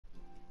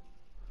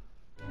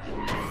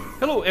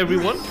Hello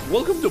everyone,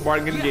 welcome to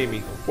Bargain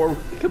Gaming, where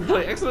we can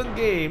play excellent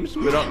games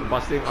without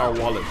busting our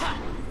wallets.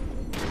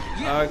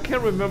 I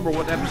can't remember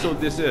what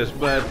episode this is,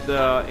 but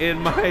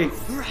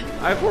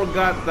I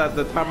forgot that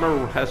the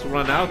timer has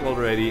run out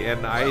already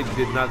and I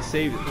did not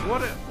save it.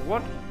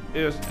 What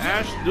is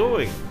Ash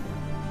doing?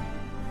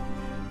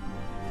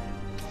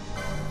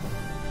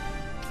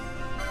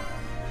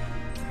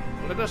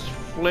 Let us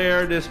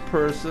flare this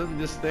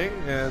thing,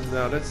 and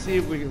let's see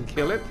if we can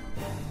kill it.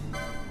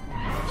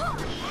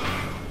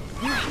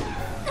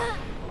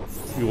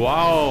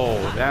 Wow,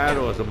 that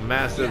was a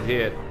massive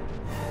hit.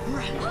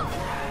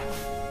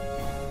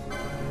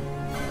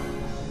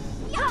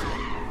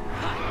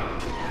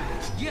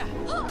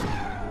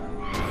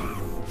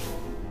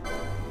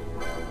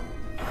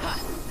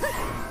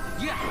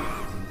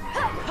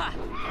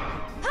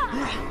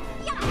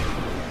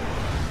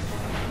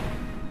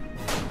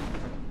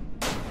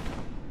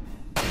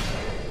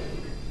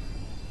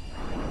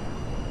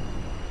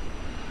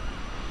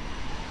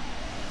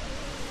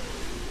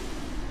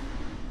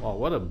 Wow,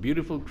 what a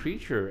beautiful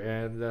creature,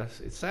 and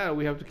it's sad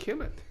we have to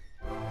kill it.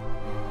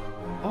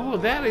 Oh,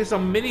 that is a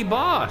mini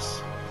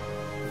boss.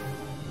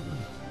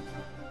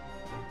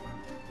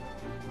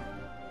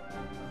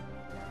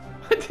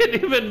 I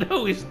didn't even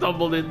know we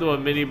stumbled into a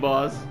mini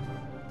boss.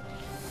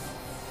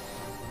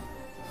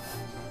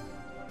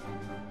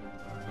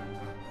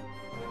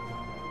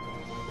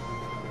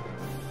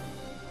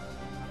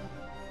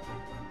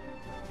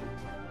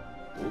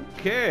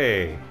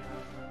 Okay.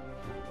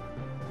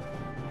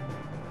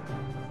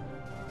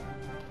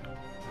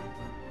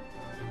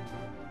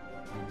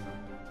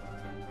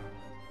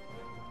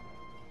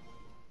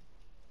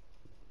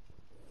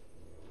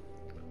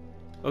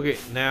 Okay,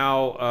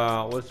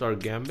 now what's our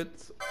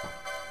gambits?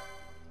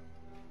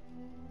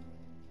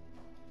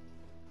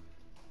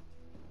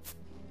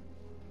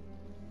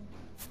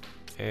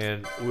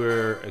 And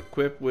we're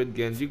equipped with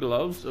Genji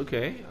gloves.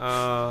 Okay.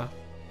 No,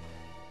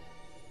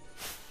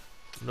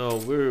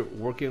 we're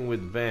working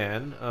with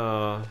Van.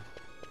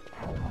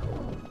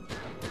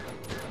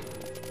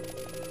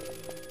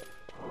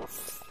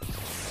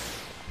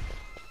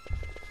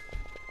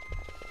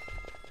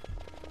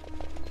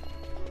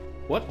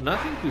 What?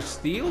 Nothing to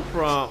steal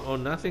from? Oh,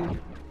 nothing.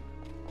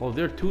 Oh,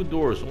 there are two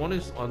doors. One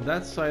is on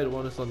that side,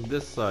 one is on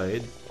this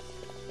side.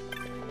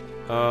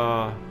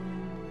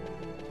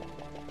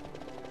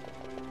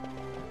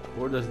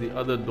 Where does the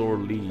other door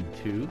lead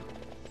to?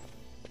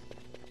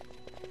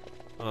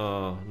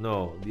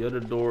 No, the other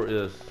door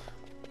is...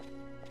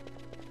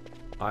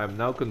 I am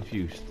now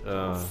confused.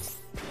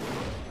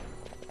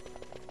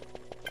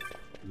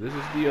 This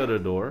is the other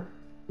door.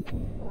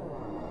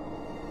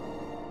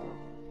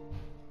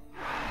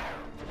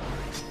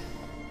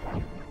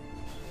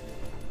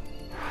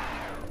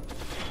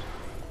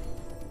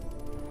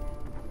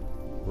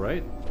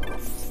 Right?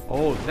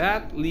 Oh,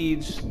 that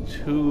leads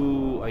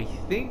to, I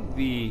think,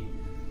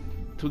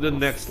 to the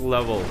next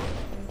level.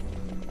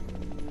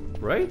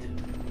 Right?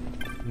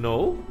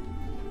 No?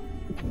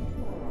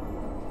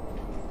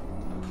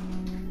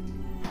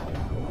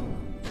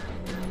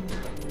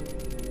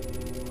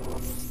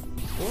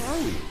 Where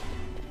are we?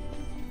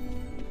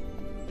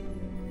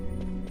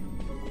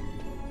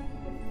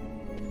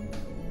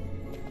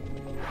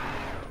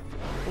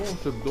 Oh,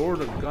 it's the door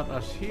that got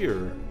us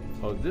here.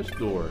 Oh, this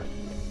door.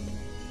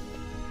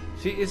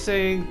 See, it's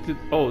saying to...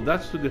 Oh,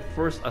 that's to the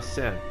first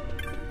ascent.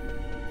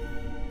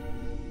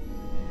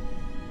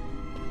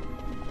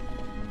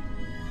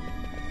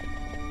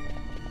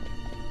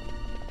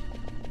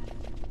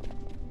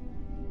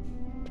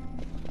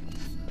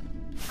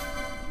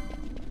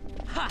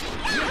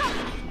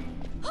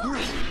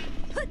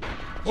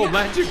 Oh,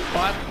 magic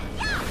pot.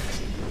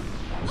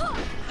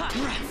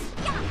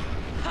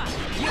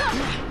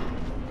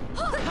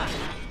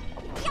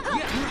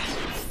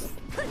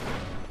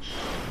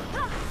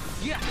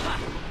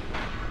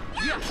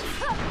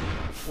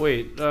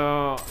 Wait,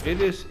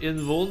 it is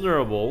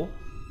invulnerable.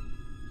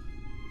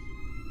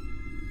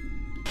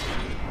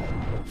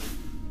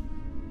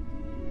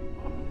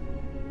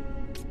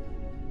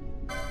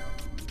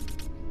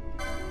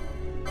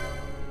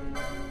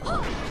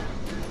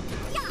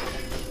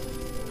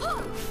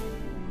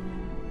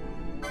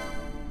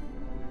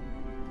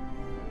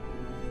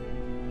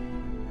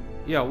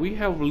 Yeah, we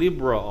have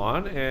Libra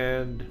on,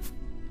 and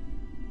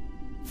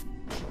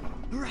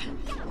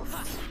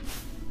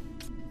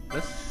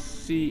let's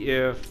see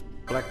if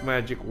black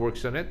magic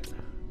works on it.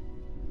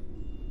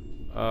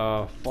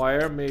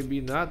 Fire, maybe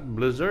not.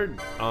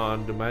 Blizzard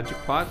on the magic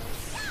pot.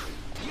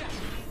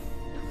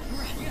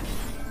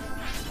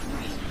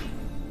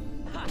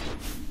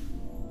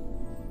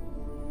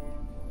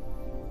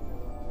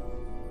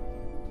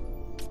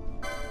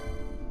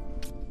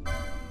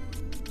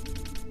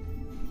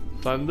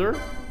 Thunder.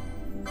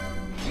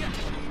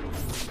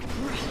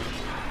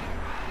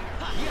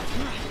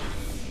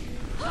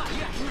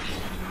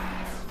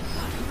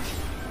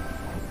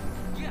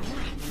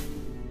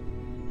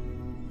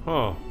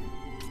 Huh.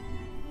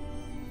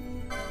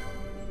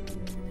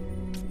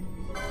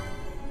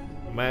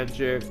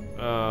 Magic,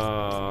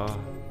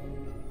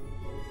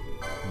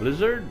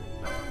 blizzard?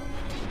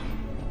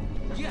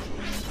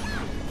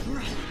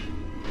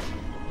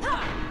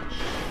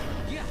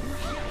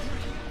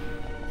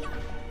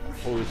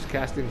 Oh, it's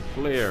casting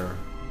flare.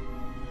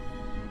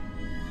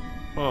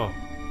 Huh.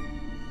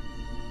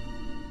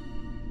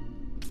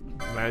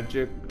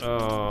 Magic,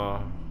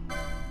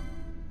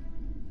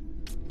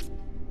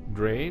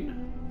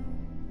 drain?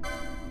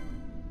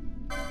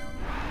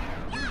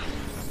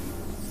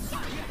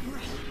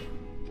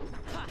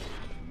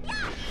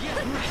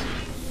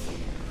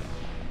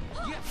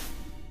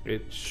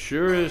 It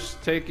sure is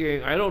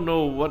taking, I don't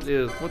know what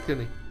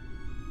can he,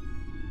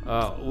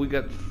 we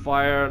got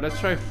fire. Let's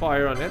try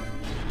fire on it.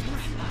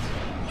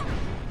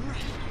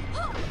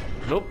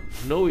 Nope,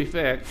 no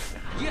effect.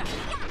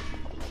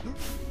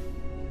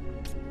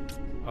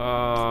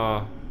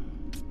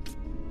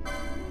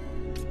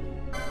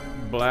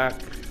 Black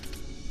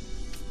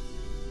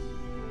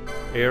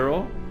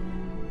arrow.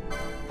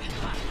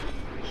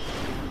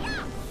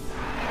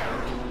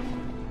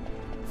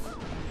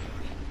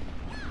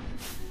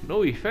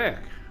 No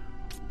effect.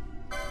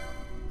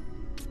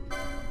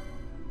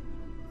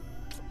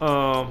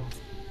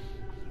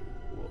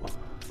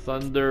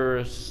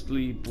 Thunder,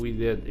 sleep, we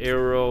did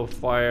arrow,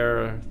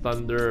 fire,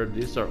 thunder.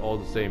 These are all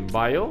the same.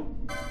 Bio.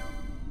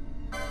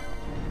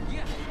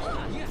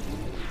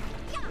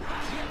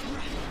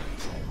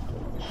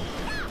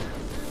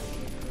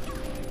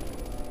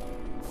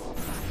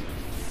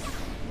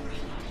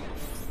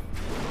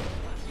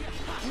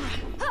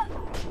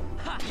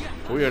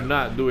 We are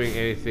not doing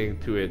anything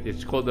to it.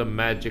 It's called a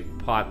magic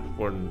pot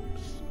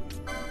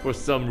for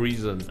some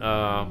reason.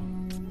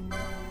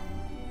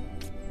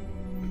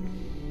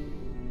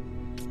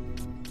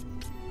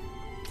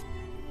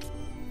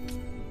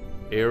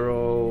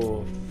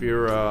 Arrow,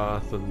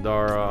 Fira,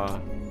 Thundara,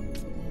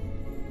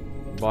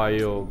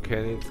 Bio.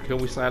 Can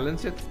we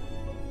silence it?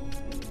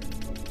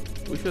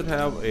 We should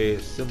have a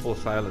simple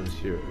silence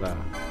here.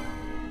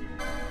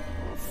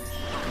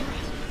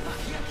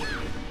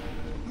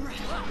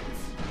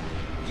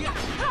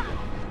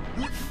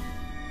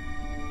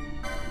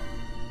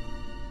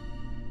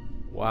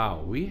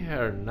 Wow,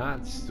 we're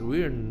not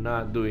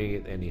doing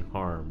it any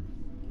harm,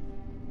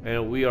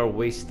 and we are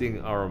wasting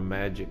our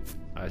magic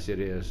as it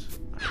is.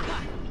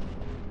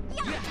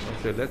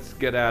 Okay, let's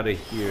get out of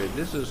here.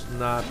 This is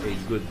not a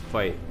good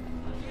fight.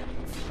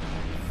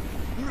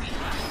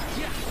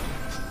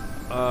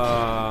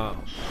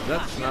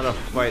 That's not a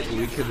fight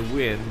we can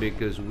win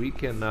because we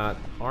cannot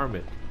harm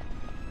it.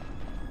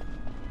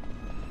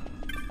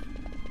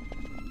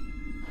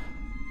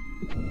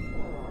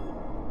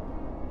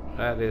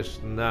 That is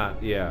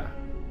not, yeah.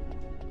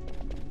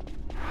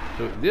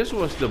 So this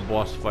was the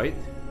boss fight.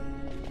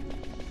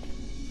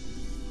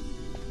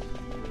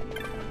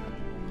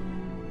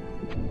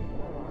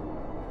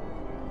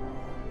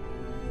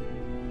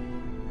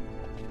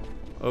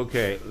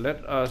 Okay,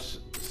 let us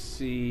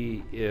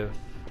see if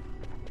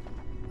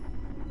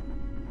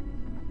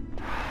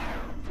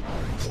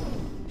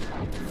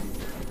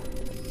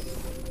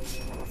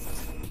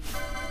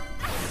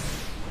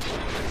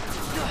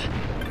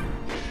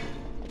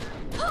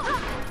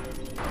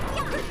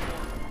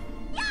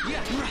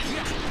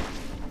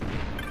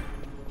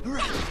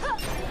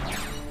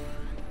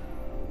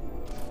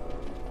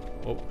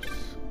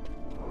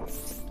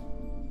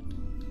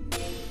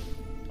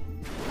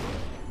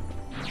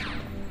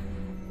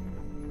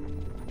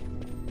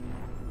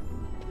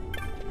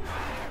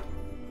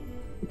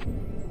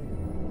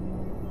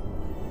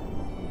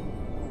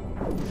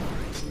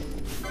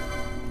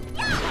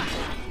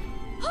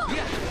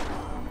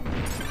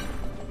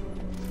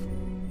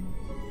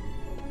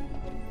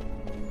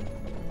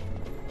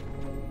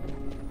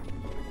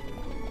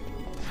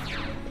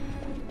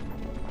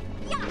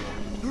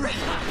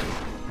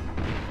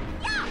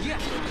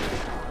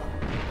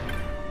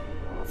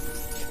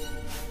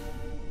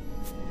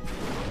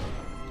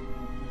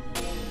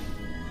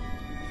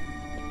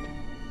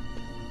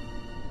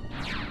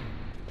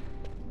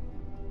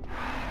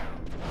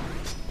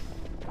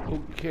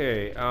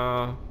okay,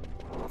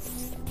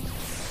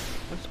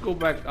 let's go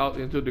back out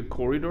into the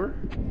corridor.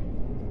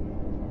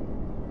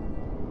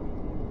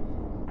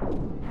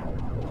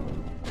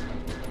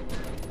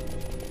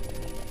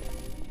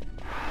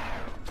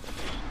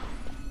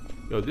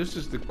 Yo, this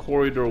is the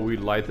corridor we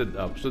lighted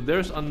up. So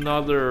there's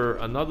another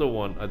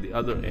one at the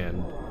other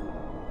end,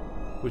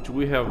 which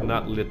we have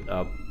not lit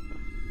up.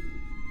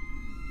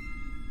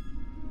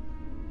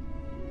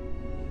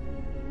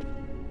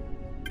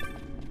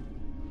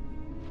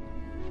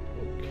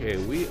 Okay,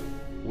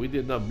 we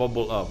did not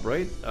bubble up,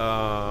 right?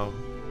 I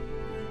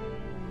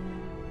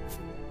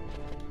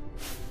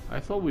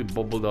thought we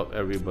bubbled up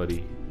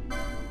everybody.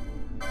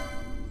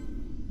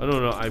 I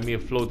don't know, I mean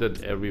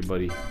floated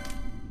everybody.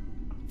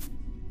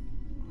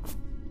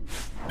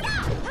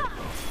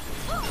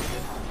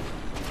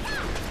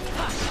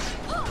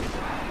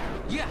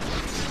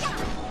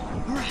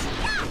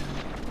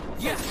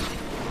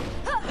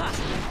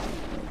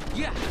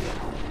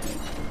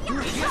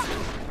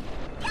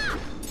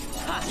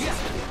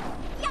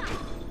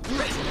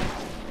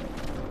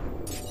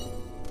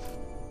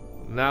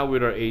 Now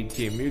with our A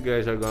team, you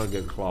guys are gonna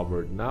get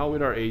clobbered. Now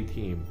with our A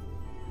team.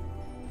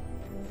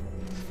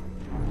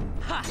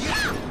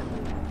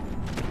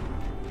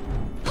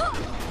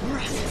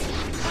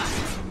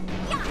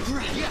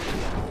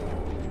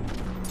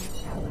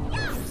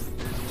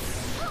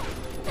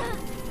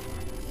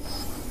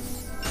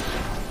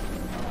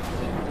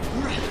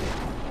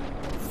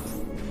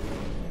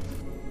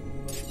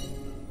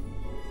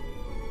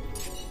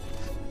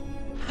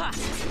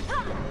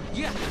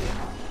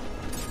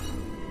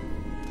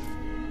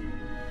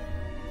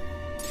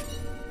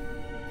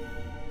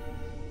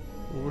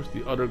 Where's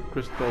the other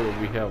crystal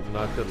we have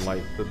not yet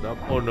lighted up?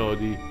 Oh no,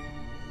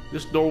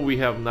 this door we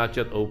have not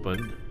yet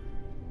opened.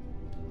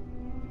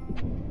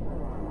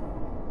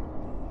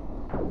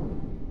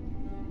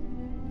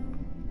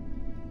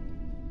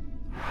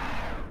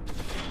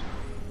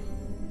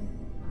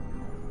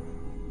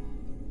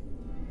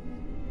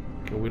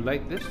 Can we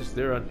light this? Is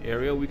there an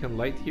area we can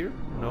light here?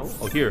 No?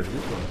 Oh, here,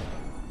 this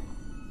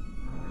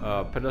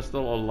one.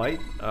 Pedestal or light.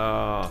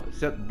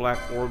 Set black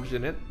orbs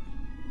in it.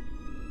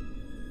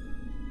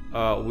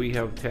 We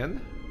have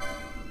 10.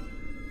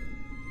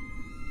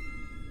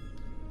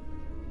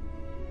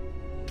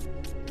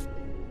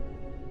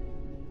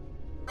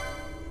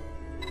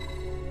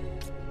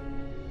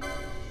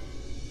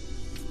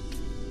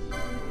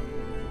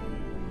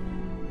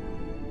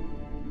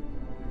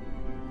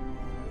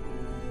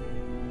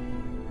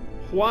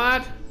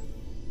 What?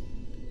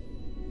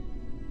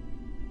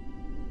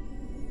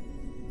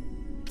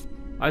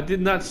 I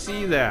did not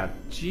see that.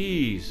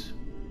 Jeez.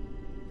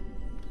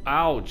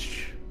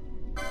 Ouch.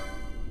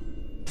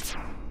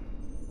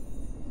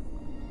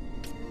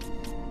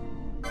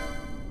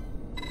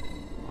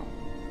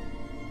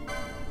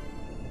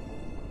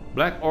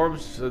 Black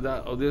orbs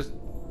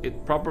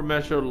it proper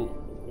measure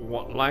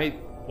light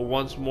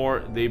once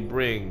more they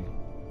bring.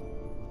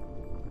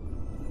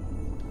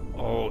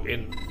 Oh,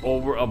 in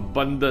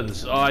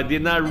overabundance. Oh, I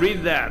did not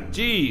read that.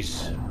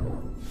 Jeez.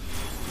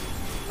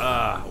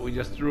 We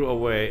just threw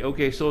away.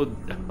 Okay, so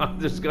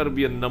there's got to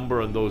be a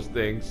number on those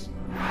things.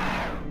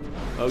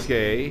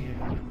 Okay.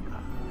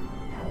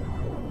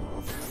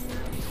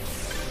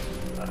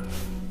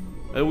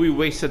 And we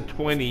wasted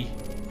 20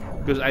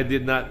 because I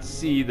did not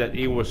see that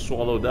it was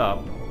swallowed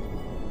up.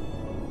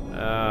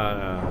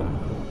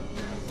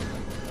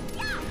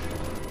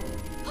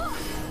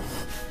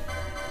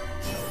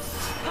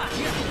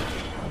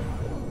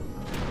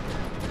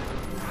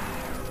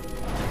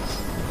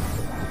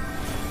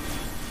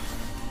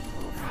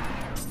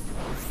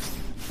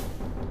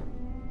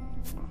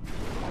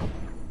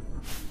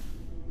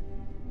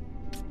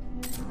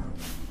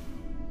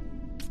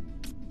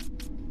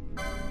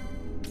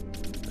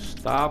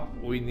 Stop.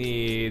 We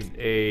need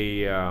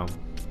a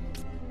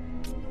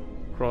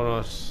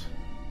Chronos.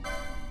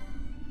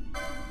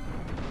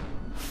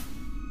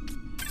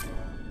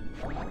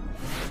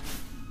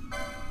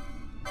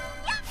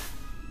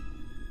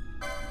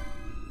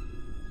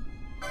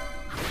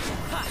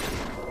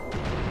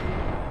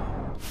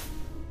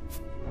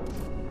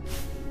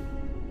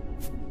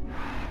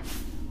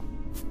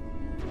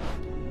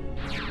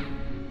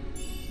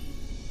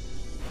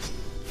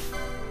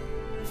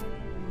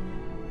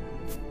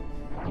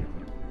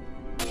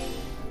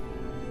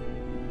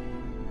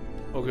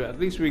 Okay, at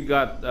least we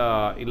got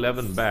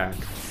 11 back.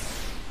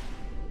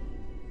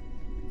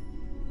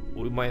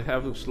 We might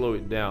have to slow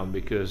it down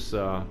because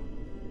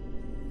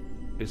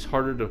it's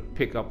harder to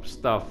pick up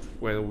stuff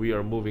when we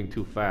are moving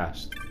too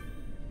fast.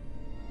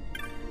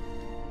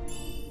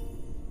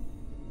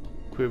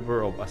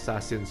 Quiver of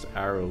Assassin's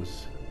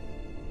Arrows.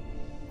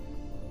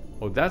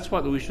 Oh, that's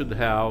what we should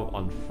have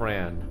on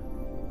Fran.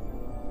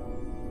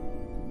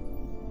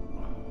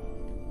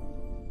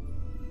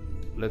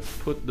 Let's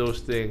put those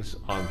things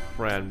on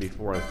Fran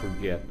before I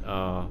forget.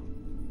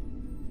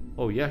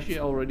 Oh yeah, she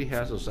already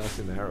has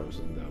assassin arrows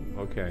in them.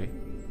 Okay.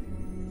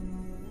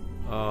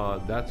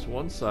 That's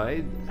one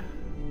side.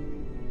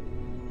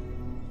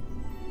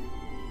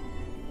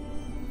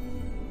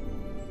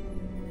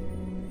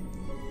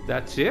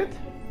 That's it?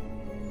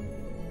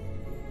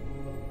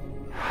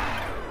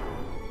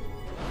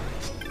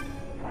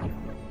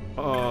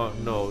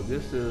 No,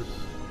 this is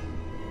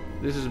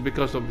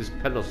because of this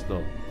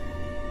pedestal.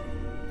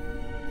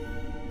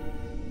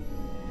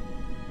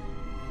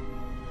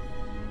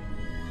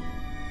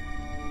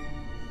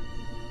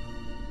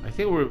 I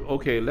think we're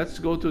okay. Let's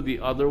go to the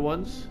other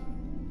ones.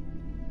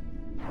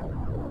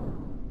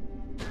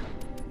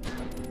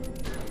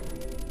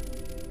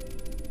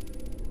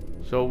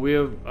 So we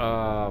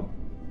have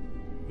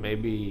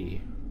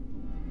maybe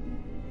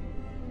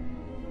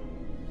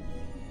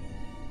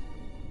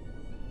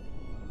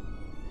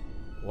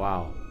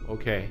wow.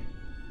 Okay.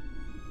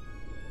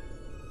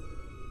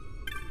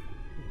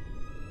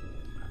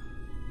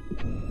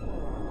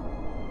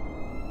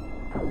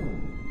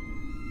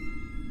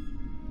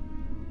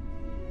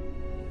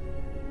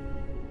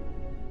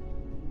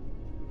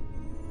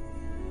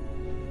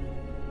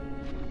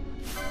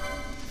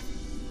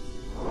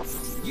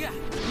 Yeah.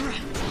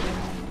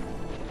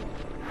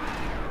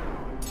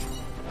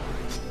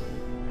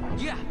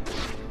 Yeah.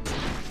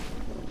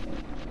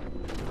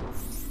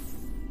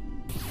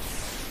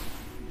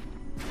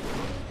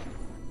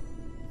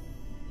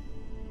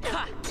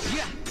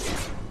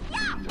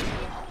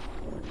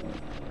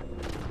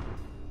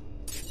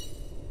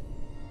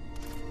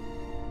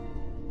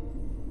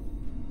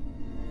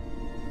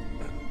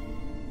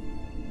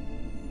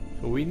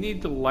 So we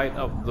need to light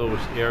up those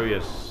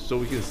areas so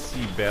we can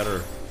see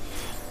better.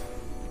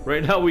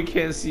 Right now we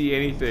can't see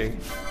anything.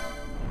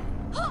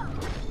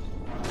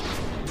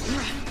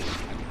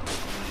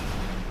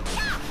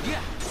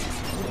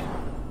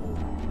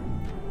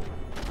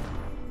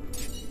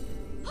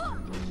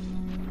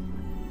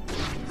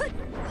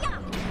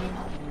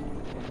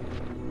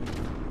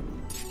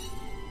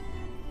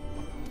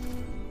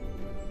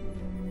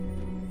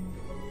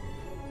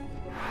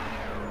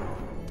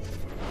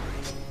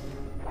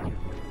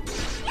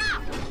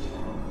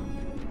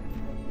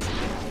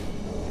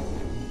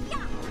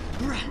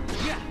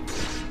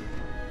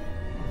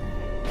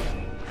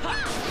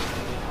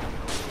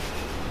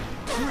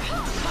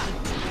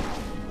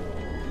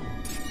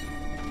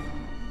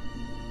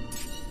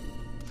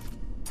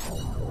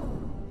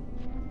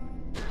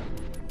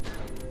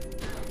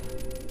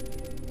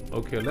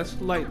 Okay, let's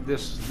light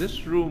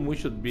this room. We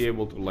should be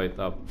able to light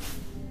up.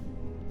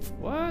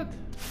 What?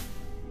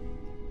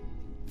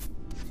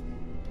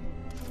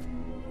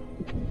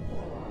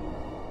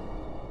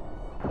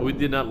 Oh, we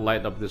did not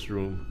light up this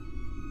room.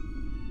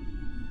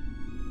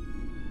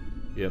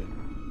 Yep.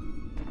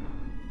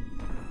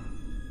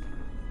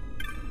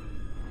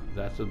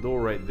 That's a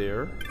door right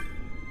there.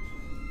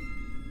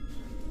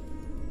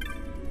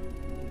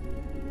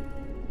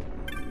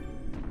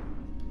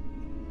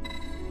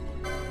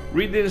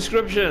 Read the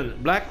inscription.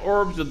 Black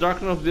orbs the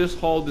darkness of this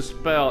hall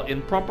dispel.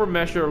 In proper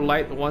measure,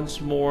 light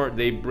once more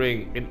they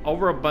bring. In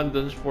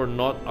overabundance, for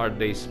naught are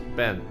they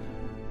spent.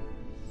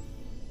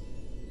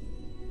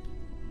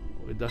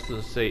 It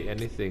doesn't say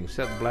anything.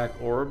 Set black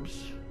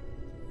orbs.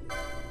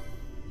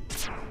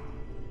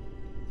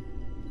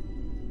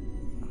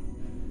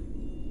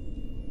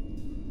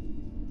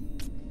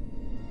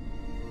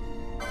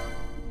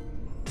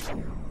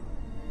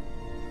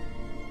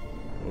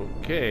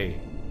 Okay.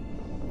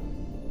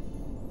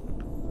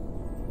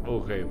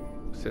 Okay,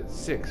 set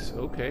 6.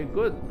 Okay,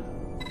 good.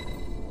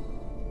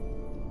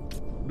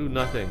 Do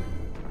nothing.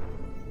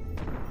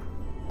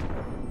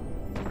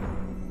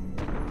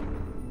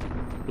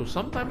 So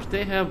sometimes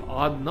they have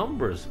odd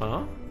numbers,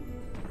 huh?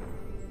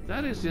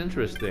 That is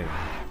interesting.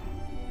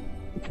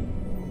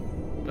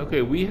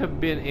 Okay, we have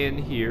been in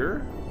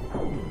here.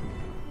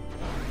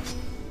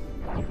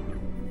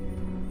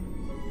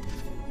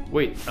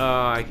 Wait,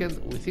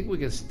 we think we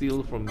can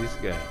steal from this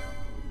guy.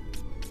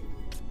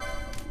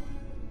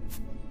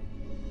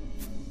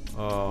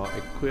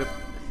 Equip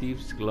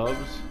thieves'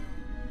 gloves.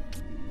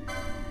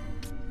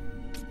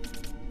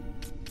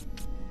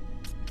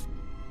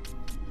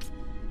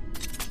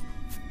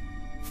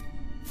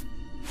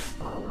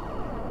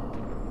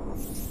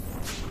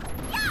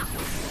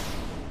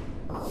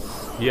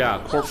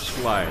 Yeah, corpse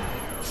slide.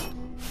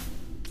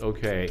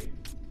 Okay.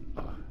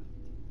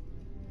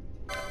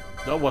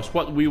 That was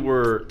what we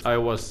were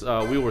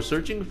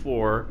searching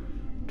for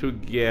to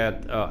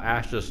get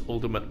Ash's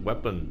ultimate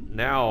weapon.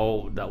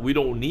 Now that we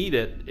don't need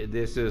it,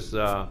 this is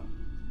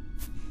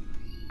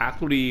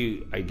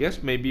actually, I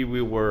guess maybe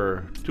we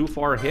were too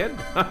far ahead.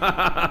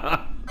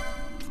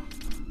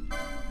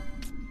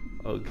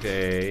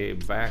 Okay,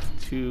 back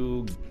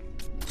to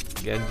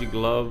Genji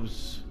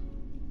gloves.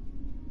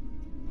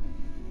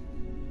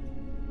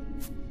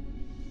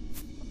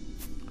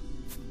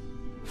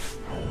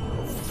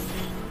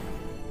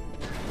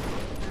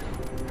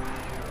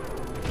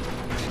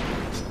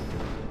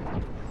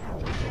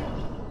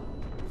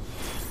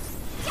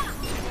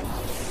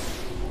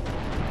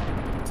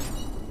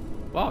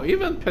 Wow,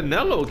 even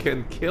Penelo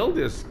can kill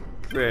this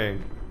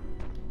thing.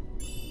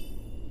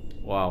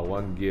 Wow,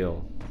 1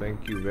 gil.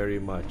 Thank you very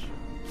much.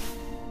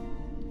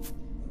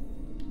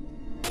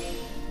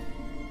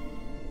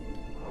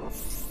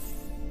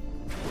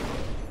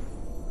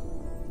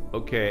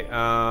 Okay,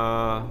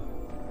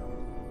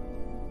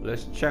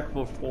 let's check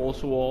for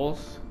false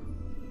walls.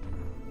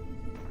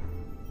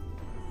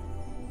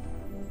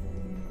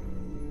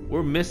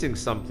 We're missing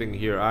something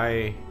here.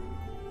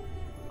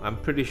 I'm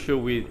pretty sure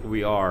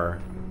we are.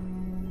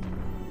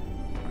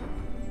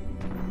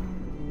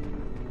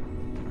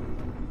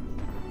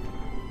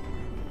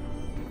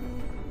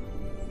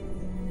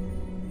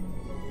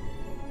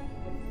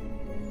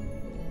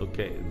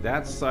 Okay,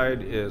 that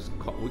side is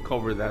we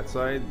cover that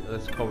side.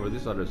 Let's cover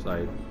this other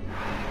side.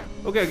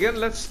 Okay, again,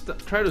 let's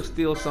try to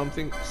steal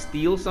something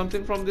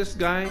from this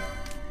guy.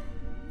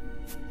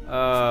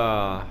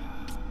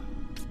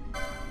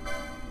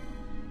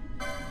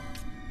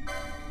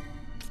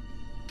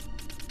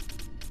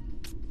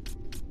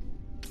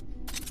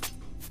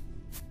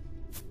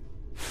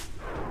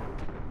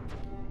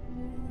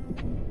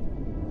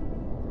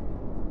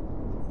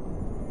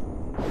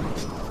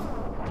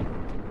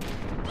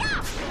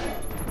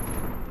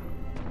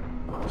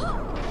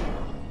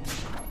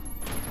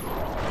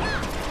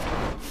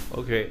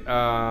 Okay,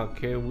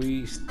 can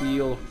we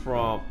steal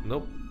from...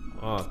 Nope.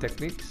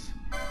 Techniques.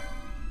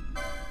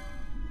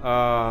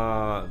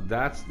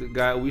 That's the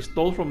guy. We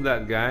stole from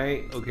that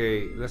guy.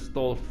 Okay, let's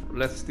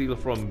steal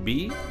from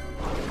B.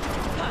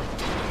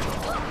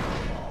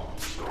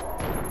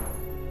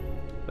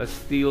 Let's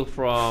steal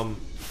from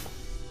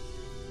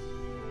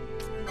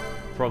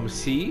From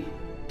C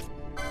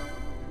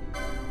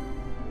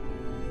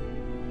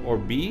or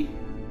B?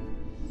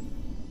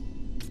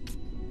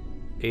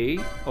 A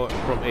or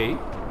from A?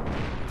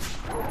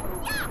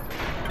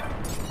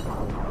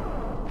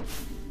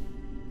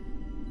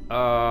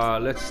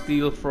 Let's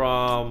steal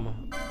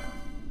from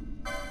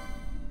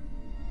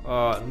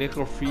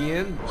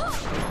Necrophian.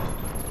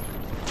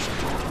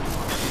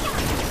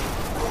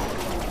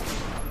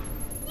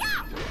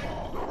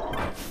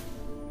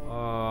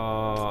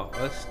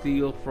 Let's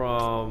steal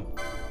from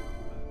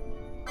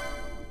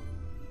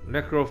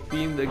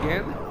Necrofiend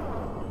again.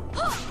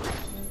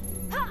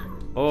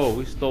 Oh,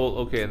 we stole.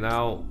 Okay,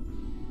 now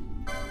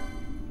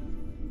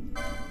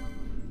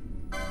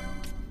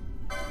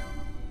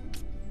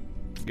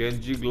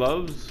Genji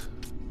gloves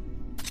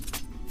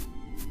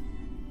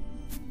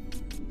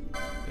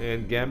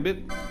and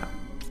Gambit.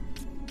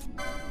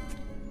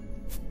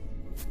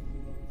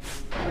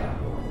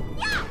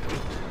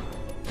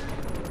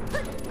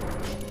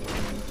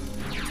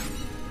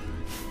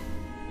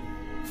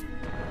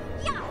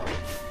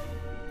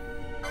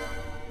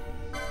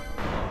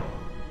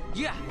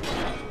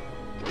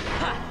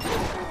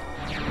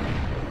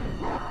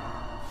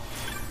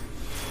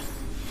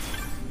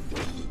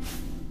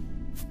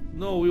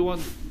 No, we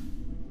want.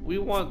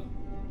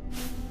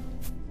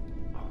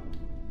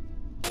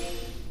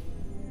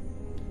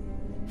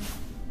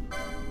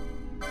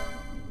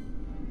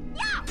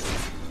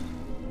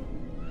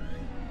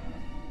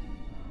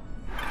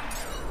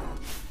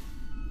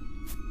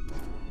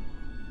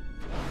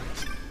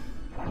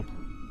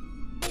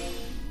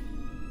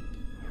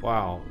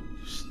 Wow,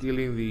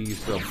 stealing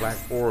these black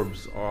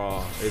orbs,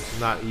 it's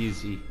not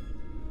easy.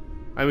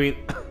 I mean,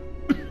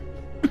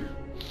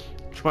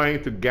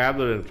 trying to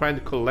gather and trying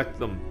to collect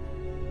them,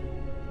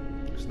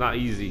 it's not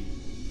easy.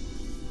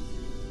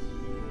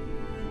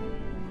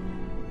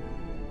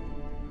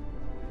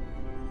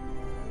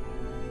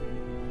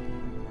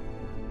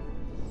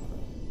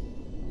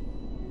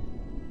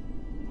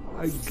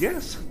 I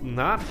guess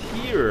not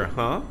here,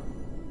 huh?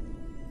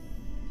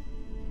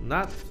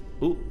 Not.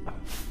 Ooh.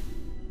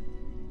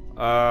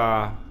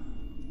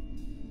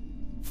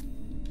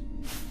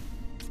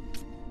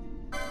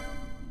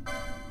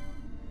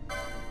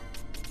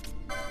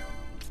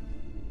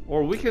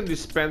 Or we can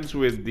dispense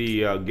with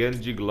the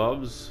Genji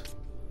gloves.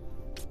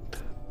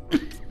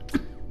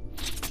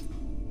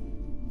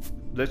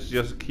 Let's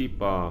just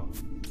keep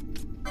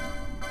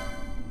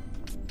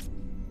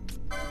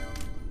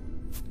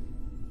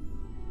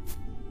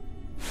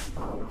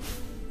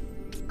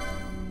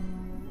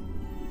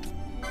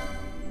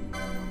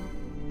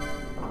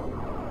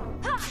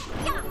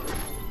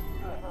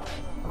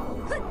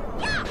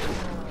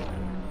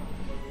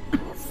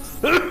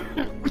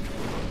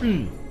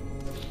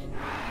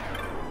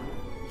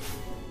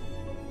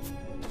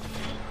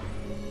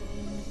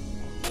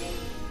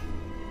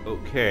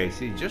Okay,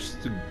 see,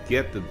 just to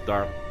get the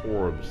dark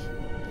orbs,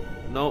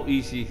 no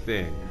easy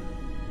thing.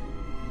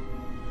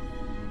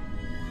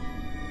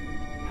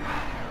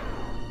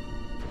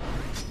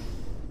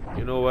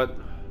 You know what?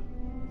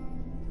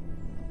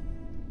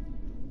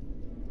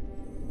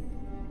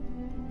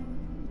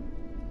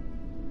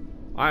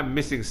 I'm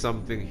missing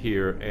something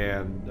here,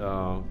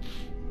 and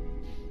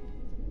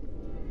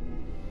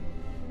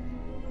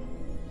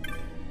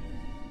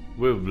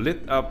we've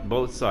lit up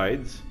both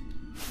sides.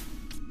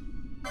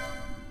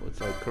 What's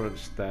our current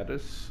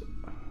status?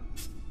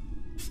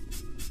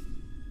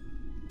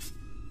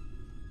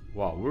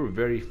 Wow, we're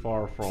very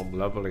far from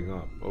leveling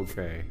up.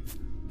 Okay.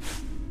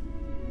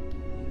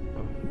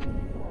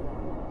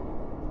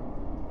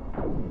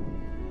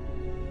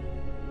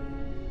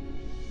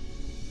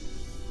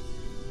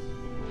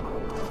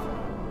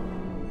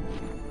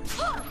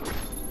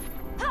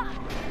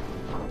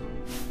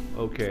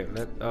 Okay,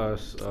 let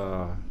us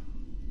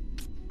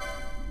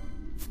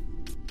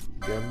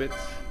Gambit.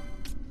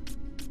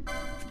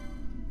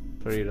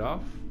 Turn it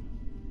off.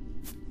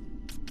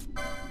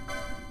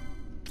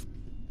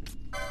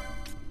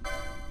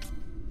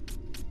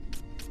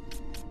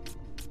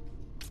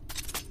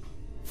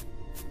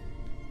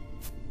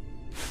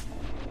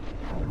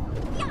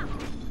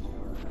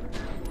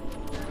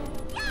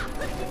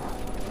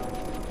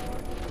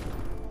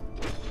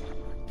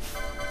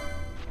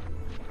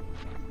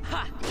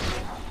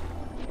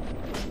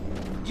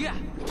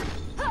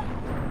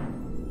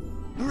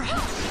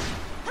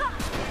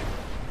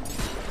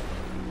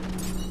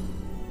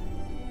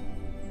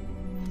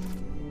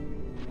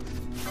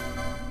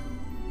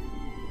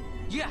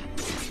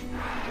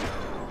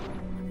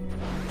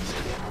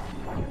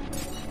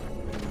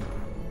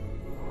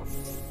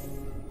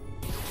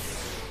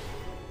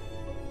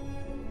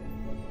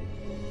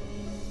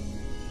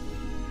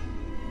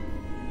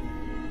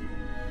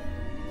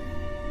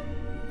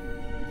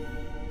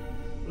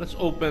 Let's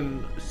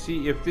open,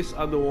 see if this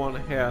other one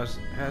has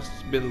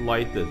been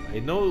lighted. I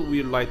know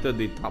we lighted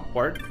the top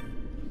part.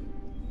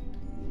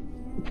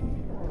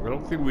 I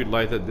don't think we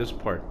lighted this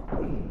part.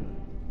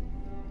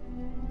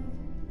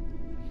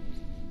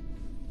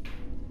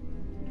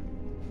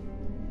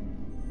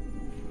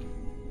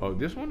 Oh,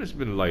 this one has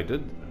been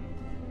lighted.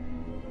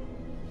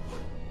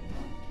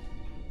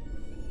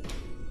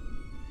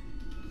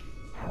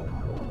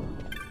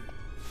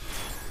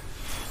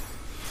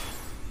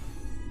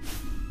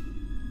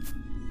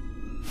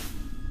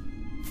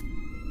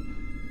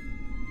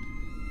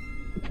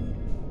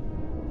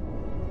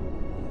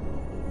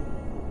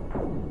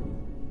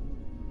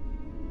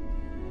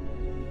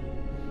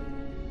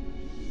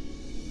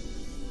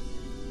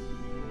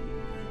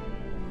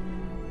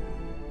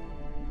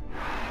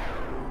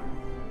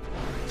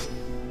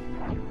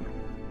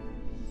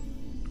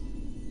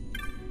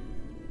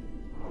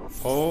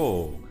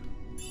 Oh.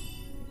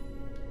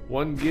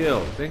 1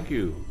 gil, thank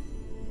you.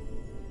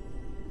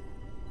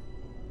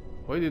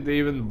 Why did they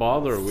even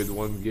bother with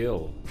 1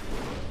 gil?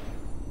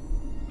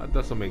 That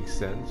doesn't make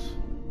sense.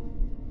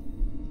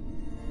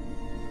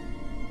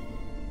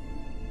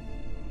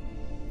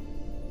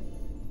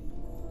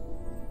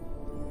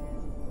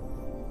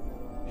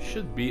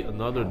 Should be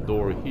another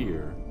door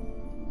here.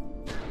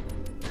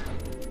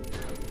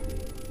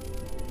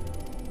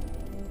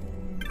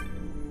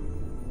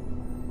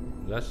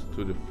 That's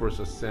to the first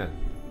ascent.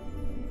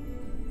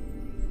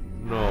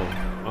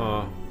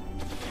 No.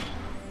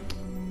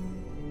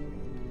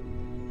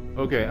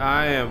 Okay,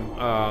 I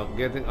am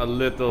getting a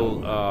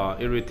little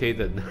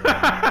irritated.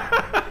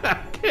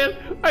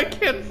 I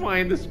can't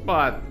find the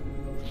spot.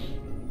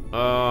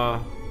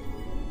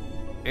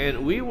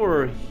 And we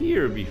were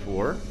here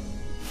before.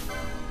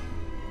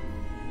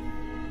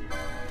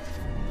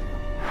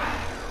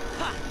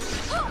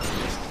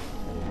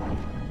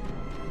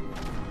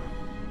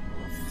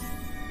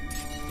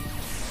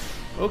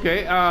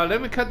 Okay,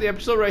 let me cut the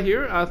episode right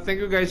here.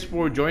 Thank you guys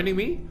for joining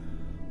me.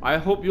 I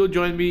hope you'll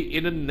join me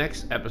in the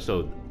next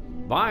episode.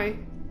 Bye!